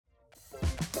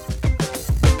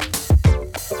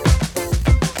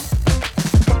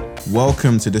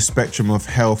Welcome to the Spectrum of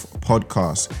Health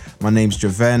podcast. My name's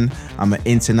Javen. I'm an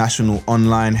international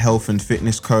online health and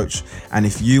fitness coach. And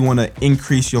if you want to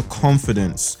increase your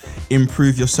confidence,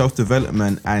 improve your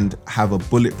self-development, and have a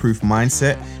bulletproof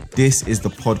mindset, this is the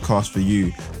podcast for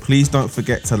you. Please don't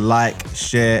forget to like,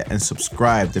 share, and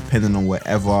subscribe depending on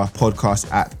whatever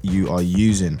podcast app you are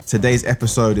using. Today's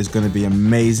episode is going to be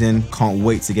amazing. Can't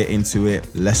wait to get into it.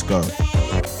 Let's go.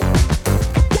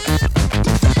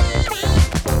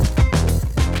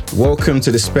 Welcome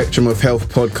to the Spectrum of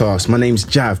Health podcast. My name's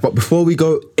Jav, but before we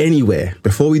go anywhere,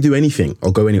 before we do anything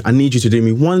or go anywhere, I need you to do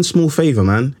me one small favor,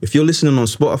 man. If you're listening on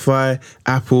Spotify,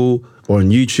 Apple, or on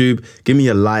YouTube, give me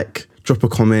a like, drop a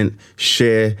comment,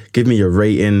 share, give me a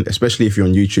rating, especially if you're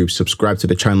on YouTube. Subscribe to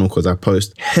the channel because I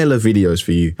post hella videos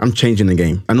for you. I'm changing the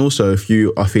game. And also, if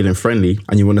you are feeling friendly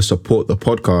and you want to support the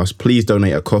podcast, please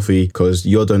donate a coffee because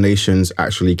your donations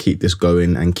actually keep this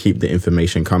going and keep the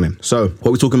information coming. So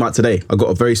what we're talking about today, I got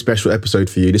a very special episode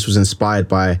for you. This was inspired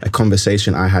by a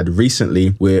conversation I had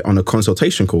recently. We're on a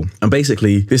consultation call. And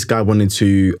basically, this guy wanted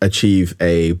to achieve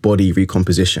a body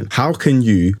recomposition. How can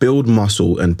you build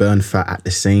muscle and burn fat at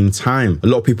the same time? A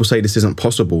lot of people say this isn't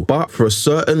possible, but for a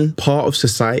certain part of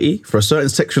society, for a certain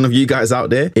section of you guys out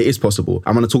there, it is possible.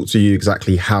 I'm going to talk to you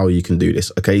exactly how you can do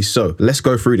this. Okay, so let's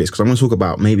go through this because I'm going to talk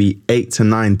about maybe 8 to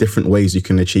 9 different ways you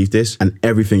can achieve this and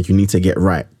everything you need to get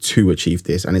right to achieve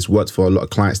this. And it's worked for a lot of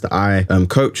clients that I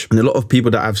coach and a lot of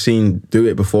people that I've seen do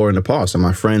it before in the past and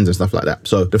my friends and stuff like that.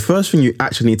 So the first thing you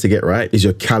actually need to get right is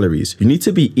your calories. You need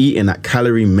to be eating at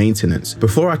calorie maintenance.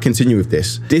 Before I continue with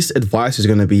this advice is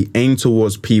going to be aimed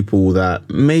towards people that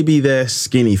maybe they're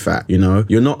skinny fat, you know,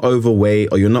 you're not overweight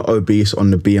or you're not obese on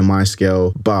the BMI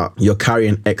scale, but you're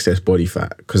carrying excess body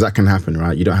fat because that can happen,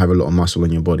 right? You don't have a lot of muscle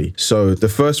in your body. So the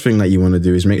first thing that you want to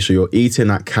do is make sure you're eating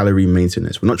at calorie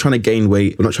maintenance. We're not trying to gain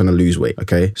weight. We're not trying to lose weight.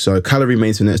 Okay. So calorie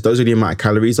maintenance, those are the amount of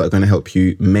calories that are going to help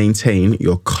you maintain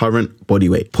your current body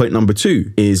weight. Point number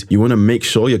 2 is you want to make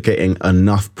sure you're getting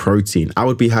enough protein. I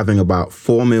would be having about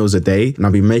 4 meals a day and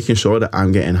I'll be making sure that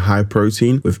I'm getting high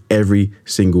protein with every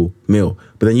single meal.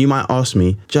 But then you might ask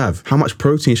me, Jav, how much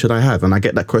protein should I have? And I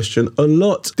get that question a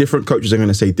lot. Different coaches are going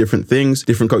to say different things.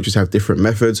 Different coaches have different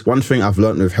methods. One thing I've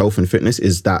learned with health and fitness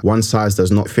is that one size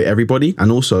does not fit everybody.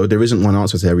 And also there isn't one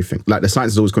answer to everything. Like the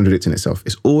science is always contradicting itself.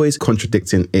 It's always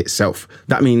contradicting itself.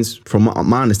 That means from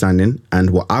my understanding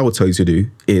and what I will tell you to do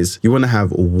is you want to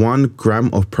have 1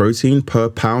 gram of protein per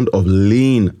pound of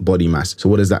lean body mass. So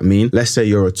what does that mean? Let's say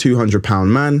you're a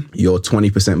 200-pound man, you're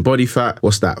 20% body fat.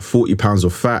 What's that? 40 pounds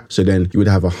of fat. So then you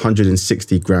would have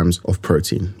 160 grams of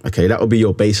protein. Okay, that will be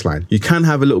your baseline. You can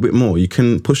have a little bit more. You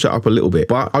can push that up a little bit,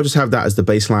 but I'll just have that as the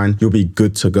baseline. You'll be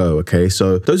good to go. Okay,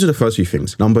 so those are the first few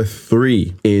things. Number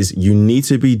 3 is you need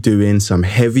to be doing some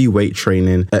heavy weight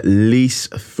training at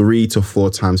least 3 to 4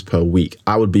 times per week.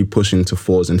 I would be pushing to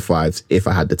 4s and 5s if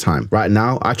I had the time. Right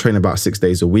now, I train about 6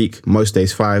 days a week, most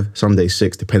days 5, some days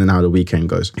 6, depending on how the weekend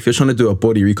goes. If you're trying to do a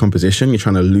body recomposition, you're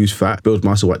trying to lose fat, build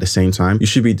muscle at the same time, you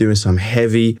should be doing some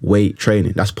heavy weight training.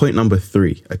 That's point number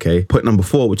 3, okay? Point number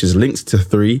 4, which is linked to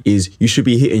 3, is you should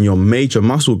be hitting your major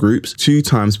muscle groups 2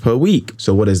 times per week.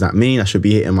 So what does that mean? I should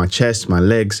be hitting my chest, my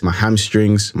legs, my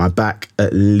hamstrings, my back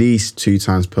at least 2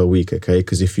 times per week, okay?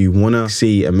 Because if you want to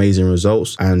see amazing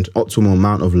results and optimal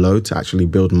amount of load to actually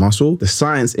build muscle, the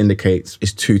science indicates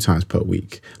it's 2 times per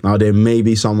week. Now, there may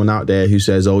be someone out there who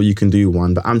says, oh, you can do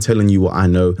 1, but I'm telling you what I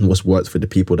know and what's worked for the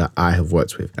people that I have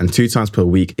worked with. And 2 times per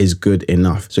week is good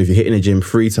enough. So if you're hitting the gym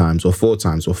 3 times or 4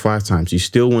 times or 5 times, you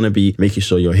still want to be making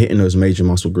sure you're hitting those major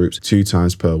muscle groups 2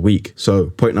 times per week. So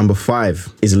point number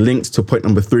 5 is linked to point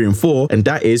number 3 and 4, and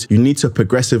that is you need to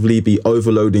progressively be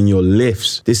overloading your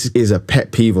lifts. This is a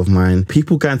pet peeve of mine.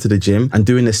 People going to the gym and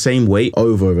doing the same weight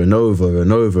over and over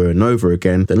and over and over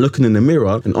again, then looking in the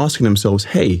mirror and asking themselves,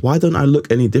 hey, why don't I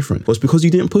look any different? Well, it's because you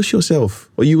didn't push yourself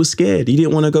or you were scared. You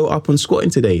didn't want to go up on squatting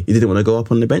today. You didn't want to go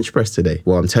up on the bench press today.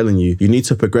 Well, I'm telling you, you need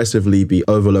to progressively be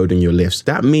overloading your lifts.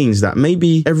 That means that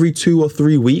maybe every 2 or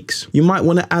 3 weeks, you might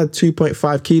want to add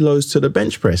 2.5 kilos to the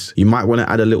bench press. You might want to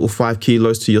add a little 5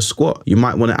 kilos to your squat. You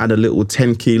might want to add a little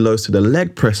 10 kilos to the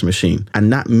leg press machine.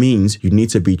 And that means you need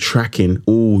to be tracking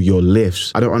all your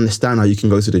lifts. I don't understand how you can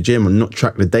go to the gym and not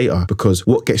track the data because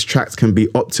what gets tracked can be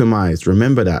optimized.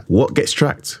 Remember that. What gets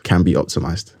tracked can be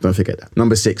optimized. Don't forget that.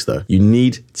 Number 6 though, you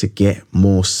need to get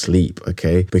more sleep,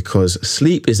 okay? Because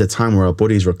sleep is the time where our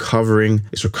body is recovering.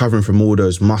 It's recovering from all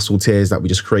those muscle tears that we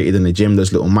just created in in the gym,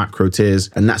 those little macro tiers,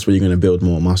 and that's where you're going to build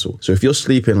more muscle. So if you're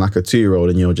sleeping like a 2-year-old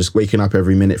and you're just waking up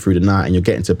every minute through the night and you're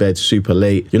getting to bed super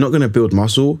late, you're not going to build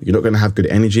muscle. You're not going to have good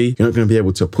energy. You're not going to be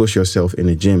able to push yourself in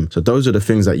the gym. So those are the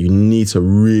things that you need to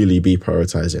really be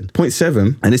prioritizing. Point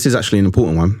 7, and this is actually an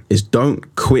important one, is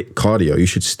don't quit cardio. You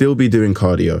should still be doing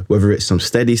cardio, whether it's some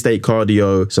steady state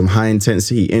cardio, some high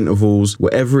intensity intervals,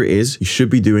 whatever it is, you should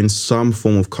be doing some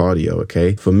form of cardio,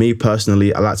 okay? For me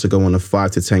personally, I like to go on a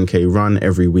 5 to 10K run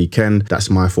every weekend. That's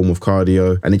my form of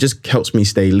cardio, and it just helps me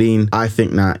stay lean. I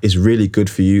think that is really good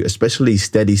for you, especially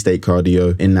steady state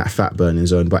cardio in that fat burning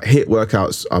zone. But HIIT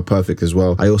workouts are perfect as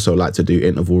well. I also like to do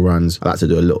interval runs. I like to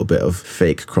do a little bit of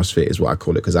fake CrossFit is what I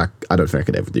call it, because I don't think I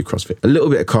could ever do CrossFit. A little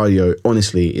bit of cardio,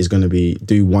 honestly, is going to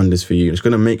do wonders for you. It's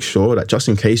going to make sure that just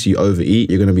in case you overeat,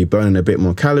 you're going to be burning a bit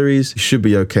more calories. You should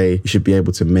be okay. You should be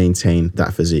able to maintain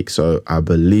that physique. So I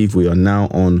believe we are now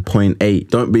on point 8.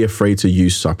 Don't be afraid to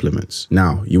use supplements.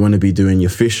 Now, you want to be doing your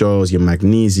fish oils, your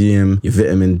magnesium, your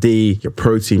vitamin D, your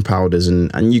protein powders,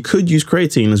 and you could use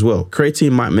creatine as well.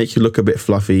 Creatine might make you look a bit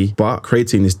fluffy, but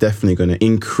creatine is definitely going to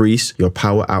increase your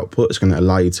power output. It's going to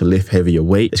allow you to lift heavier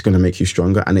weight. It's going to make you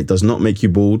stronger, and it does not make you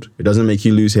bald. It doesn't make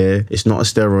you lose hair. It's not a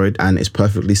steroid, and it's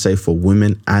perfectly safe for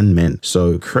women and men.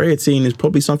 So creatine is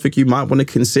probably something you might want to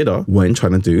consider when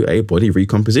trying to do a body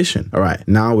recomposition. All right,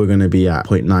 now we're going to be at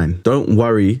point 9. Don't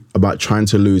worry about trying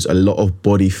to lose a lot of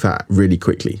body fat really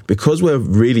quickly. Because we're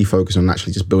really focused on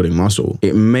actually just building muscle,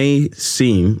 it may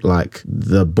seem like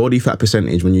the body fat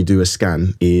percentage when you do a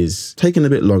scan is taking a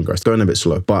bit longer. It's going a bit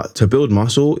slow. But to build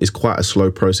muscle is quite a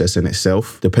slow process in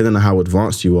itself. Depending on how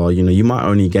advanced you are, you might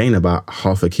only gain about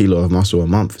half a kilo of muscle a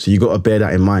month. So you got to bear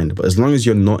that in mind. But as long as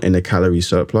you're not in a calorie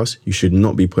surplus, you should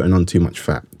not be putting on too much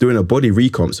fat. Doing a body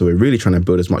recomp, so we're really trying to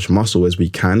build as much muscle as we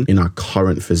can in our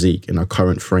current physique, in our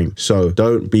current frame. So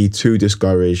don't be too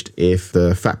discouraged if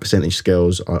the fat percentage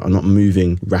scales are not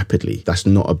moving rapidly. That's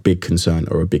not a big concern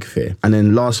or a big fear. And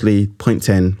then lastly, point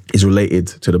 10 is related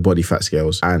to the body fat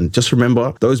scales. And just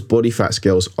remember, those body fat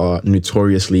scales are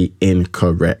notoriously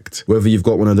incorrect. Whether you've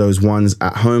got one of those ones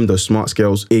at home, those smart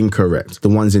scales, incorrect. The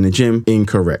ones in the gym,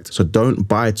 incorrect. So don't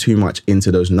buy too much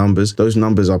into those numbers. Those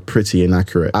numbers are pretty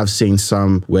inaccurate. I've seen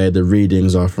some where the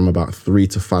readings are from about 3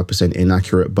 to 5%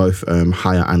 inaccurate, both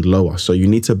higher and lower. So you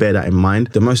need to bear that in mind.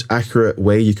 The most accurate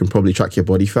way you can probably track your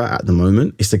body fat at the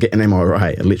moment is to get an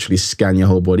MRI and literally scan your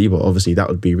whole body, but obviously that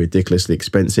would be ridiculously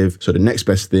expensive. So the next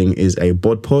best thing is a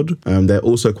bod pod. They're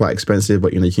also quite expensive,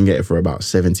 but you can get it for about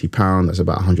 £70. That's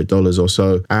about $100 or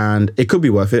so. And it could be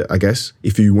worth it, I guess,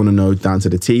 if you want to know down to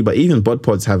the T, but even bod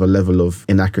pods have a level of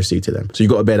inaccuracy to them. So you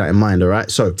got to bear that in mind, all right?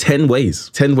 So 10 ways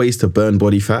to burn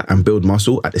body fat and build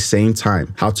muscle at the same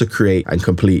time. How to create and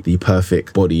complete the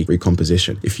perfect body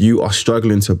recomposition. If you are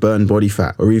struggling to burn body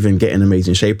fat or even get in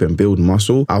amazing shape and build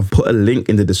muscle, I'll put a link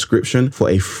in the description for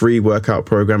a free workout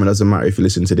program. It doesn't matter if you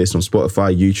listen to this on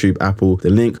Spotify, YouTube, Apple, the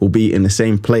link will be in the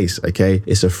same place, okay?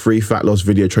 It's a free fat loss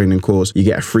video training course. You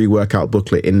get a free workout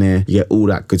booklet in there. You get all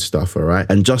that good stuff, all right?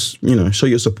 And just, show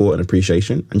your support and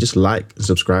appreciation and just like and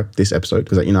subscribe this episode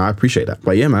because, I appreciate that.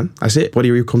 But yeah, man, that's it. Body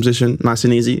recomposition, nice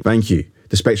and easy. Thank you.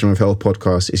 The Spectrum of Health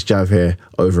podcast. It's Jav here,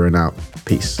 over and out.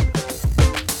 Peace.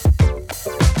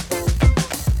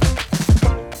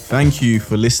 Thank you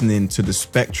for listening to the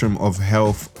Spectrum of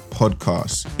Health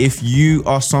podcast. If you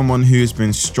are someone who has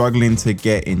been struggling to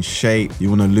get in shape, you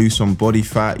want to lose some body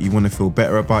fat, you want to feel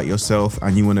better about yourself,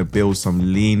 and you want to build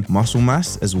some lean muscle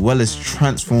mass, as well as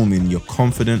transforming your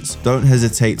confidence, don't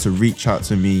hesitate to reach out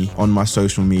to me on my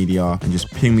social media and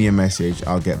just ping me a message.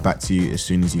 I'll get back to you as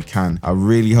soon as you can. I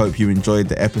really hope you enjoyed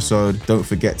the episode. Don't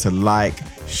forget to like,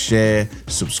 share,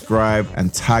 subscribe,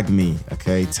 and tag me,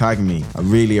 okay? Tag me. I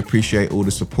really appreciate all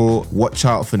the support. Watch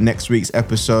out for next week's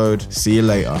episode. See you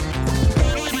later.